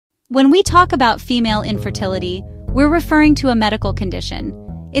When we talk about female infertility, we're referring to a medical condition.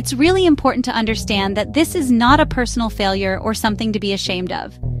 It's really important to understand that this is not a personal failure or something to be ashamed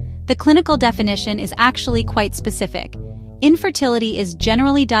of. The clinical definition is actually quite specific. Infertility is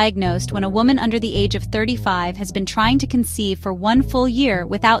generally diagnosed when a woman under the age of 35 has been trying to conceive for 1 full year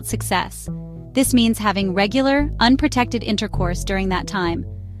without success. This means having regular, unprotected intercourse during that time.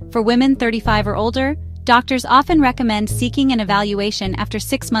 For women 35 or older, doctors often recommend seeking an evaluation after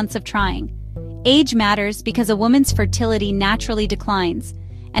 6 months of trying. Age matters because a woman's fertility naturally declines,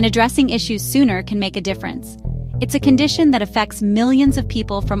 and addressing issues sooner can make a difference. It's a condition that affects millions of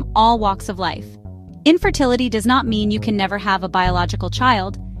people from all walks of life. Infertility does not mean you can never have a biological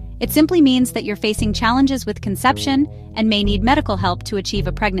child. It simply means that you're facing challenges with conception and may need medical help to achieve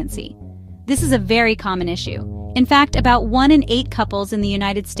a pregnancy. This is a very common issue. In fact, about 1 in 8 couples in the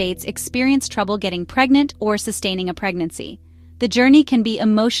United States experience trouble getting pregnant or sustaining a pregnancy. The journey can be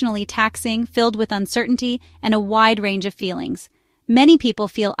emotionally taxing, filled with uncertainty and a wide range of feelings. Many people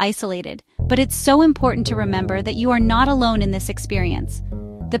feel isolated, but it's so important to remember that you are not alone in this experience.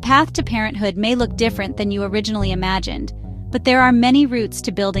 The path to parenthood may look different than you originally imagined, but there are many routes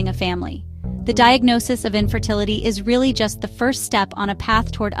to building a family. The diagnosis of infertility is really just the first step on a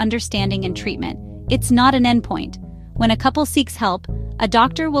path toward understanding and treatment. It's not an endpoint. When a couple seeks help, a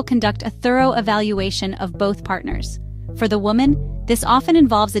doctor will conduct a thorough evaluation of both partners. For the woman, this often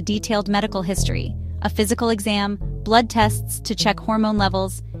involves a detailed medical history, a physical exam, blood tests to check hormone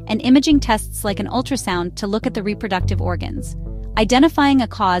levels, and imaging tests like an ultrasound to look at the reproductive organs. Identifying a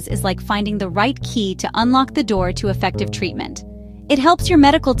cause is like finding the right key to unlock the door to effective treatment. It helps your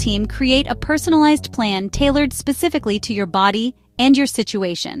medical team create a personalized plan tailored specifically to your body and your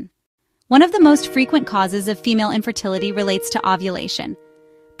situation. One of the most frequent causes of female infertility relates to ovulation.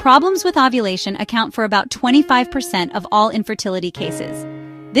 Problems with ovulation account for about 25% of all infertility cases.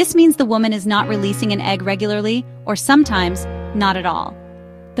 This means the woman is not releasing an egg regularly, or sometimes not at all.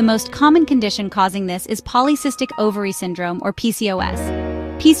 The most common condition causing this is polycystic ovary syndrome, or PCOS.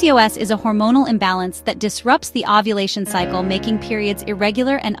 PCOS is a hormonal imbalance that disrupts the ovulation cycle, making periods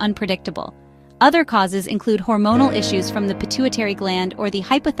irregular and unpredictable. Other causes include hormonal issues from the pituitary gland or the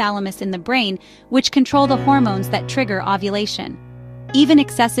hypothalamus in the brain, which control the hormones that trigger ovulation. Even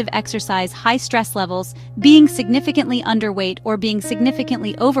excessive exercise, high stress levels, being significantly underweight or being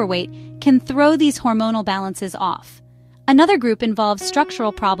significantly overweight can throw these hormonal balances off. Another group involves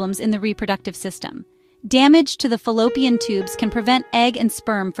structural problems in the reproductive system. Damage to the fallopian tubes can prevent egg and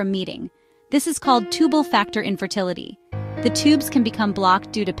sperm from meeting. This is called tubal factor infertility. The tubes can become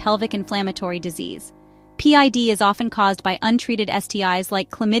blocked due to pelvic inflammatory disease. PID is often caused by untreated STIs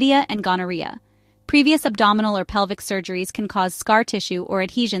like chlamydia and gonorrhea. Previous abdominal or pelvic surgeries can cause scar tissue or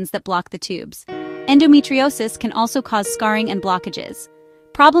adhesions that block the tubes. Endometriosis can also cause scarring and blockages.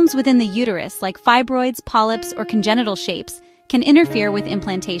 Problems within the uterus, like fibroids, polyps, or congenital shapes, can interfere with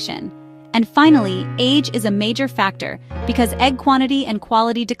implantation. And finally, age is a major factor because egg quantity and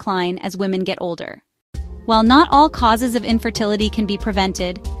quality decline as women get older. While not all causes of infertility can be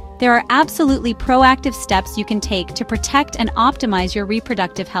prevented, there are absolutely proactive steps you can take to protect and optimize your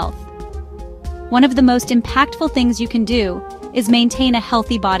reproductive health. One of the most impactful things you can do is maintain a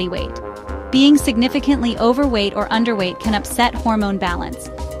healthy body weight. Being significantly overweight or underweight can upset hormone balance.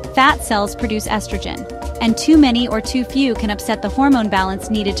 Fat cells produce estrogen, and too many or too few can upset the hormone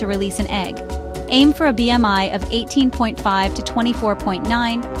balance needed to release an egg. Aim for a BMI of 18.5 to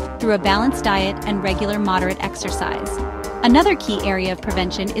 24.9 through a balanced diet and regular moderate exercise. Another key area of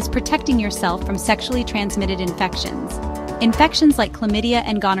prevention is protecting yourself from sexually transmitted infections. Infections like chlamydia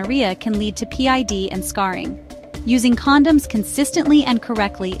and gonorrhea can lead to PID and scarring. Using condoms consistently and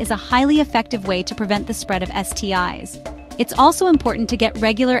correctly is a highly effective way to prevent the spread of STIs. It's also important to get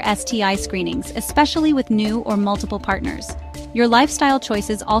regular STI screenings, especially with new or multiple partners. Your lifestyle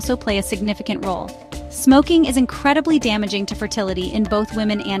choices also play a significant role. Smoking is incredibly damaging to fertility in both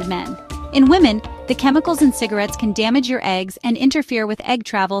women and men. In women, the chemicals in cigarettes can damage your eggs and interfere with egg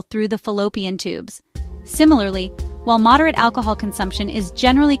travel through the fallopian tubes. Similarly, while moderate alcohol consumption is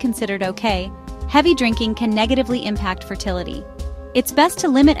generally considered okay, heavy drinking can negatively impact fertility. It's best to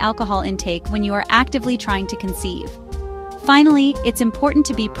limit alcohol intake when you are actively trying to conceive. Finally, it's important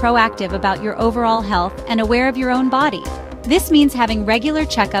to be proactive about your overall health and aware of your own body. This means having regular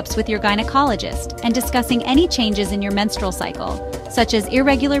checkups with your gynecologist and discussing any changes in your menstrual cycle, such as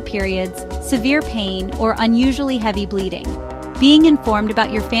irregular periods, severe pain, or unusually heavy bleeding. Being informed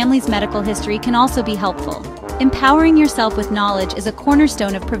about your family's medical history can also be helpful. Empowering yourself with knowledge is a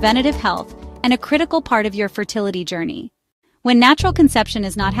cornerstone of preventative health and a critical part of your fertility journey. When natural conception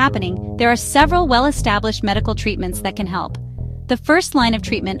is not happening, there are several well-established medical treatments that can help. The first line of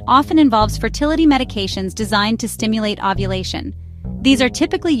treatment often involves fertility medications designed to stimulate ovulation. These are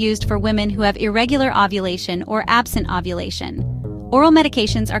typically used for women who have irregular ovulation or absent ovulation. Oral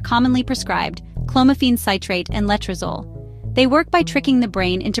medications are commonly prescribed, clomiphene citrate and letrozole. They work by tricking the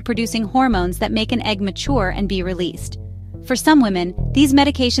brain into producing hormones that make an egg mature and be released. For some women, these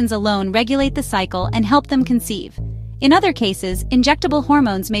medications alone regulate the cycle and help them conceive. In other cases, injectable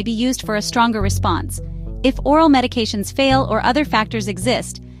hormones may be used for a stronger response. If oral medications fail or other factors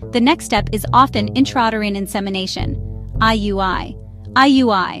exist, the next step is often intrauterine insemination, IUI.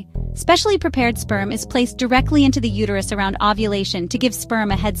 IUI, specially prepared sperm, is placed directly into the uterus around ovulation to give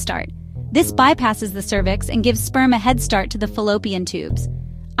sperm a head start. This bypasses the cervix and gives sperm a head start to the fallopian tubes.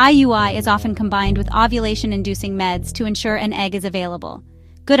 IUI is often combined with ovulation-inducing meds to ensure an egg is available.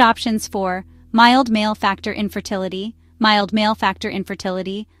 Good options for mild male factor infertility,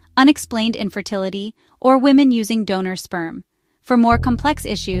 unexplained infertility, or women using donor sperm. For more complex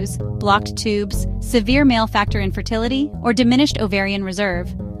issues, blocked tubes, severe male factor infertility, or diminished ovarian reserve,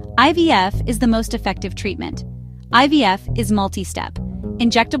 IVF is the most effective treatment. IVF is multi-step.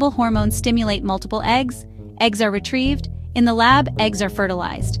 Injectable hormones stimulate multiple eggs are retrieved, in the lab, eggs are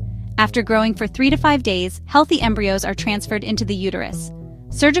fertilized. After growing for 3 to 5 days, healthy embryos are transferred into the uterus.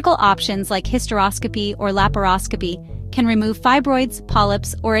 Surgical options like hysteroscopy or laparoscopy can remove fibroids,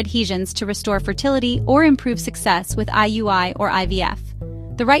 polyps, or adhesions to restore fertility or improve success with IUI or IVF.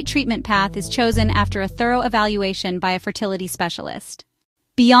 The right treatment path is chosen after a thorough evaluation by a fertility specialist.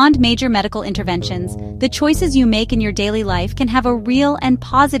 Beyond major medical interventions, the choices you make in your daily life can have a real and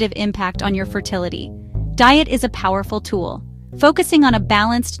positive impact on your fertility. Diet is a powerful tool. Focusing on a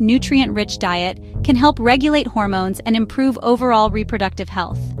balanced, nutrient-rich diet can help regulate hormones and improve overall reproductive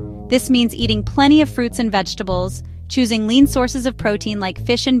health. This means eating plenty of fruits and vegetables, choosing lean sources of protein like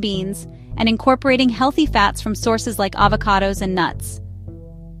fish and beans, and incorporating healthy fats from sources like avocados and nuts.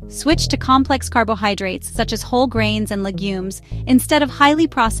 Switch to complex carbohydrates such as whole grains and legumes instead of highly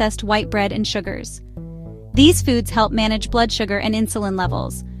processed white bread and sugars. These foods help manage blood sugar and insulin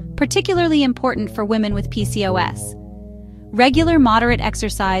levels, particularly important for women with PCOS. Regular moderate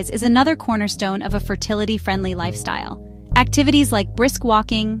exercise is another cornerstone of a fertility-friendly lifestyle. Activities like brisk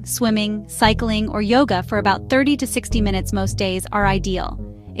walking, swimming, cycling, or yoga for about 30 to 60 minutes most days are ideal.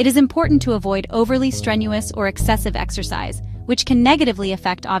 It is important to avoid overly strenuous or excessive exercise, which can negatively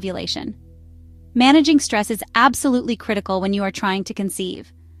affect ovulation. Managing stress is absolutely critical when you are trying to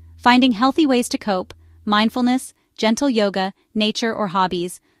conceive. Finding healthy ways to cope, mindfulness, gentle yoga, nature, or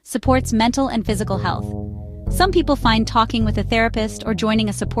hobbies, supports mental and physical health. Some people find talking with a therapist or joining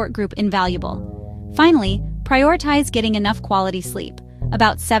a support group invaluable. Finally, prioritize getting enough quality sleep,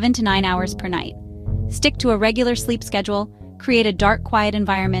 about 7 to 9 hours per night. Stick to a regular sleep schedule, create a dark, quiet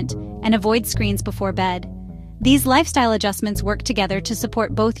environment, and avoid screens before bed. These lifestyle adjustments work together to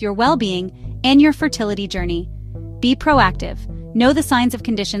support both your well-being and your fertility journey. Be proactive, know the signs of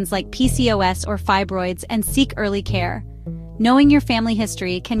conditions like PCOS or fibroids, and seek early care. Knowing your family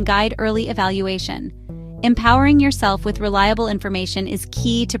history can guide early evaluation. Empowering yourself with reliable information is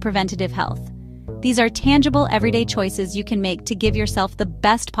key to preventative health. These are tangible, everyday choices you can make to give yourself the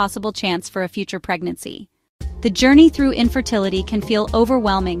best possible chance for a future pregnancy. The journey through infertility can feel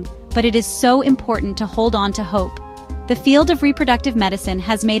overwhelming, but it is so important to hold on to hope. The field of reproductive medicine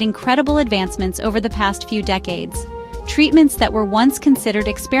has made incredible advancements over the past few decades. Treatments that were once considered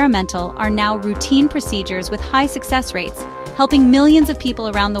experimental are now routine procedures with high success rates, helping millions of people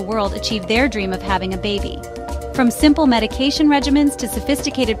around the world achieve their dream of having a baby. From simple medication regimens to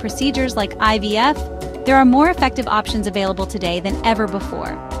sophisticated procedures like IVF, there are more effective options available today than ever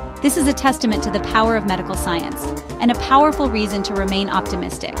before. This is a testament to the power of medical science, and a powerful reason to remain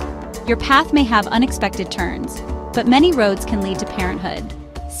optimistic. Your path may have unexpected turns, but many roads can lead to parenthood.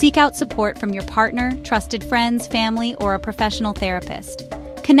 Seek out support from your partner, trusted friends, family, or a professional therapist.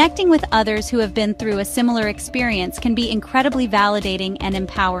 Connecting with others who have been through a similar experience can be incredibly validating and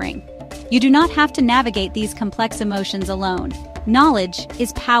empowering. You do not have to navigate these complex emotions alone. Knowledge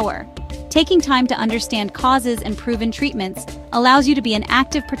is power. Taking time to understand causes and proven treatments allows you to be an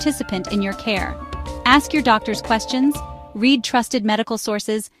active participant in your care. Ask your doctors questions, read trusted medical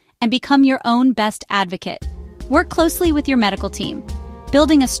sources, and become your own best advocate. Work closely with your medical team.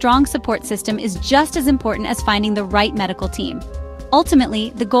 Building a strong support system is just as important as finding the right medical team.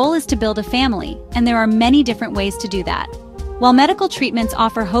 Ultimately, the goal is to build a family, and there are many different ways to do that. While medical treatments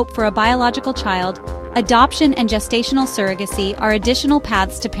offer hope for a biological child, adoption and gestational surrogacy are additional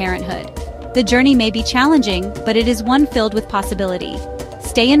paths to parenthood. The journey may be challenging, but it is one filled with possibility.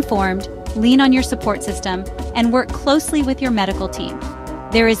 Stay informed, lean on your support system, and work closely with your medical team.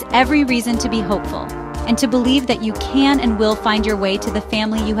 There is every reason to be hopeful. and to believe that you can and will find your way to the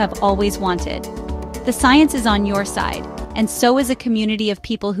family you have always wanted. The science is on your side, and so is a community of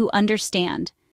people who understand.